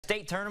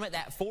state tournament,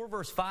 that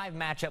 4-versus-5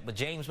 matchup with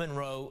James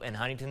Monroe and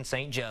Huntington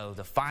St. Joe,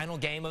 the final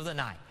game of the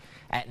night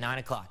at 9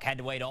 o'clock. Had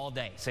to wait all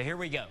day. So here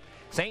we go.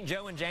 St.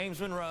 Joe and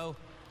James Monroe.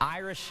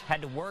 Irish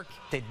had to work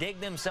to dig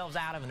themselves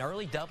out of an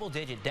early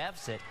double-digit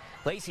deficit.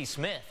 Lacey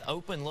Smith,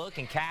 open look,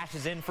 and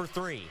cashes in for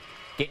 3.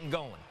 Getting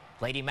going.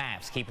 Lady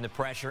Mavs keeping the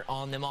pressure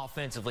on them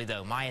offensively,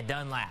 though. Maya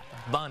Dunlap,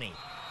 Bunny,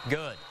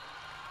 good.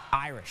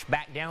 Irish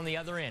back down the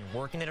other end,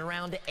 working it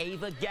around to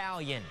Ava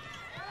Gallion.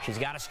 She's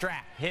got a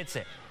strap, hits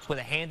it with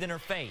a hand in her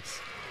face.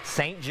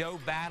 St. Joe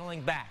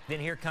battling back. Then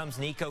here comes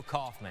Nico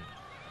Kaufman.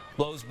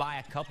 Blows by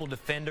a couple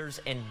defenders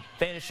and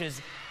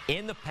finishes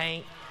in the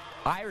paint.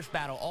 Irish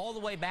battle all the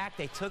way back.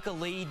 They took a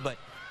lead, but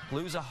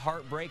lose a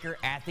heartbreaker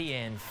at the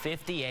end.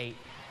 58-57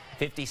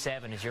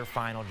 is your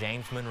final.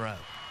 James Monroe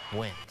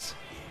wins.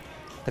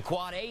 The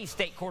Quad A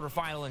state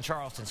quarterfinal in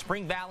Charleston.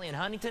 Spring Valley and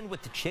Huntington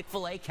with the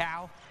Chick-fil-A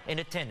cow in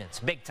attendance.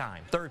 Big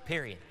time. Third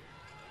period.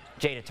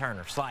 Jada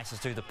Turner slices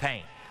through the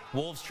paint.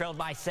 Wolves trailed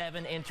by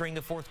 7 entering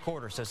the fourth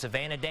quarter, so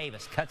Savannah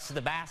Davis cuts to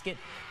the basket,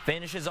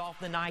 finishes off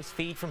the nice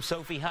feed from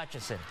Sophie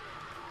Hutchison.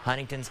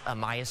 Huntington's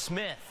Amaya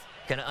Smith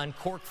going to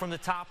uncork from the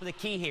top of the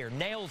key here,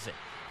 nails it.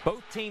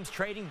 Both teams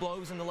trading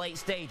blows in the late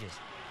stages.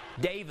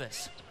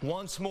 Davis,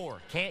 once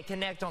more, can't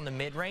connect on the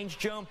mid-range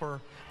jumper,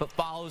 but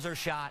follows her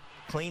shot,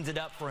 cleans it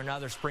up for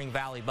another Spring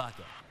Valley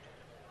bucket.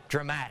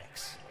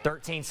 Dramatics.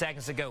 13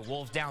 seconds to go,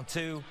 Wolves down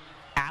 2.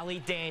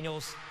 Allie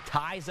Daniels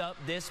ties up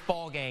this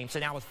ball game. So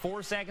now with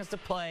 4 seconds to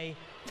play,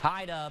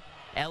 tied up,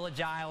 Ella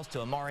Giles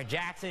to Amara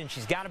Jackson.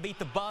 She's got to beat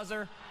the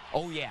buzzer.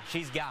 Oh, yeah,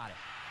 she's got it.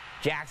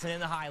 Jackson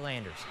and the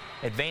Highlanders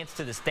advance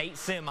to the state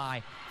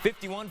semi.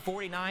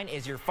 51-49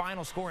 is your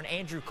final score, and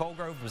Andrew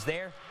Colgrove was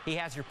there. He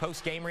has your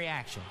post-game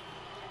reaction.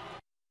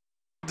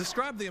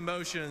 Describe the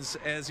emotions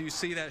as you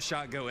see that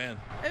shot go in.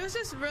 It was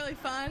just really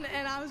fun,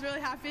 and I was really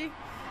happy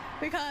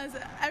because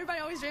everybody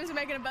always dreams of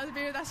making a buzzer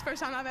beater. That's the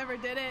first time I've ever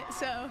did it,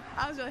 so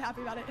I was really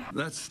happy about it.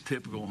 That's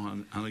typical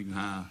Huntington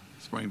High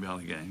Spring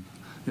Valley game.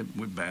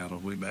 We battle.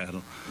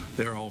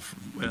 They're all,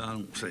 well, I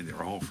don't say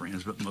they're all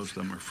friends, but most of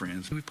them are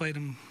friends. We've played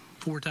them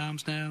 4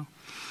 times now.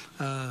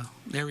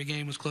 Every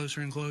game was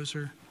closer and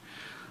closer.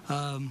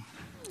 Thought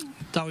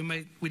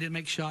we didn't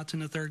make shots in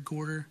the third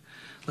quarter,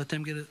 let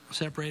them get it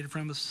separated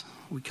from us.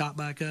 We caught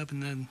back up,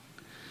 and then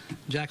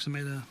Jackson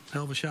made a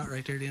hell of a shot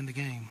right there at the end of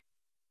the game.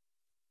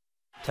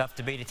 Tough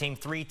to beat a team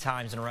 3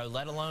 times in a row,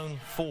 let alone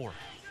 4.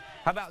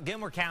 How about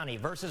Gilmer County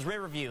versus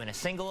Riverview in a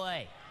single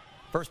A?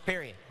 First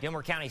period,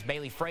 Gilmer County's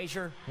Bailey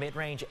Frazier,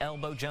 mid-range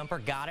elbow jumper,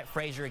 got it.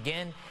 Frazier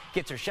again,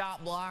 gets her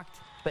shot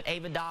blocked, but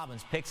Ava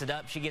Dobbins picks it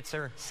up. She gets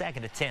her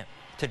second attempt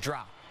to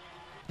drop.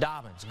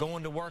 Dobbins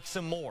going to work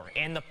some more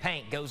in the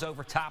paint, goes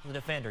over top of the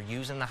defender,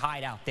 using the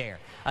hideout there.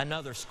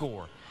 Another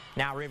score.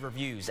 Now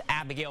Riverview's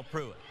Abigail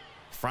Pruitt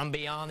from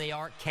beyond the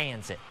arc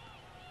cans it.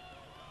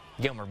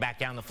 Gilmer back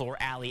down the floor.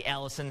 Allie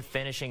Ellison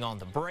finishing on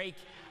the break.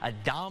 A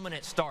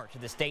dominant start to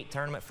the state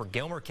tournament for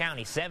Gilmer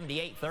County.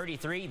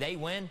 78-33. They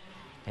win,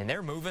 and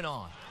they're moving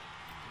on.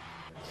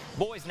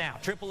 Boys now,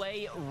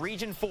 AAA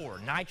Region 4,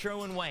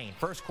 Nitro and Wayne.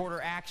 First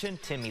quarter action,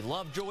 Timmy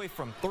Lovejoy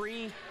from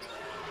 3.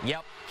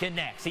 Yep,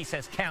 connects. He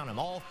says count them,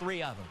 all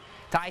 3 of them.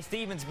 Ty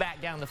Stevens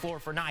back down the floor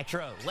for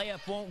Nitro.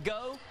 Layup won't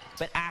go,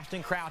 but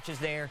Ashton Crouch is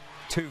there,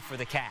 2 for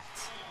the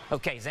Cats.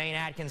 Okay, Zane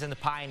Adkins and the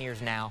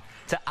Pioneers now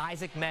to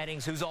Isaac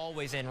Meddings, who's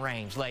always in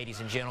range, ladies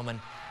and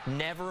gentlemen.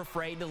 Never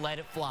afraid to let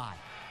it fly.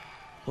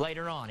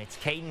 Later on, it's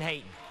Caden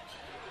Hayton.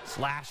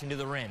 Slash into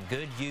the rim.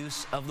 Good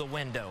use of the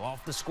window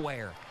off the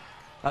square.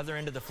 Other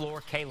end of the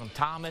floor, Caleb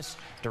Thomas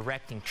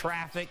directing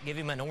traffic. Give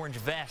him an orange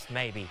vest,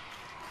 maybe.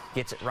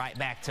 Gets it right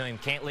back to him.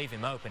 Can't leave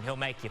him open. He'll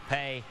make you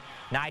pay.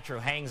 Nitro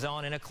hangs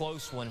on in a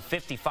close one,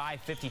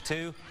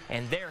 55-52,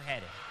 and they're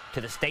headed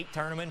to the state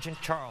tournament in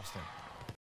Charleston.